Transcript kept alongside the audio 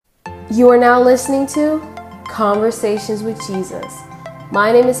You are now listening to Conversations with Jesus.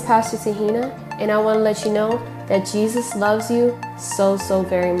 My name is Pastor Tahina, and I want to let you know that Jesus loves you so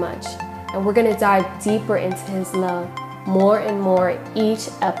very much. And we're going to dive deeper into his love more and more each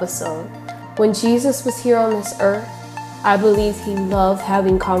episode. When Jesus was here on this earth, I believe he loved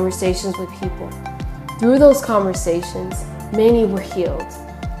having conversations with people. Through those conversations, many were healed,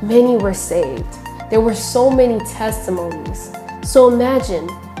 many were saved. There were so many testimonies. So imagine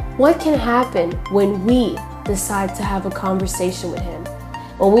what can happen when we decide to have a conversation with him.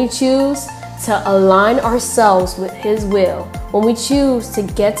 When we choose to align ourselves with his will, when we choose to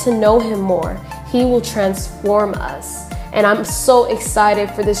get to know him more, he will transform us. And I'm so excited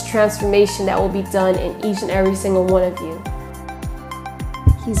for this transformation that will be done in each and every single one of you.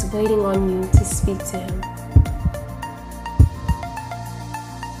 He's waiting on you to speak to him.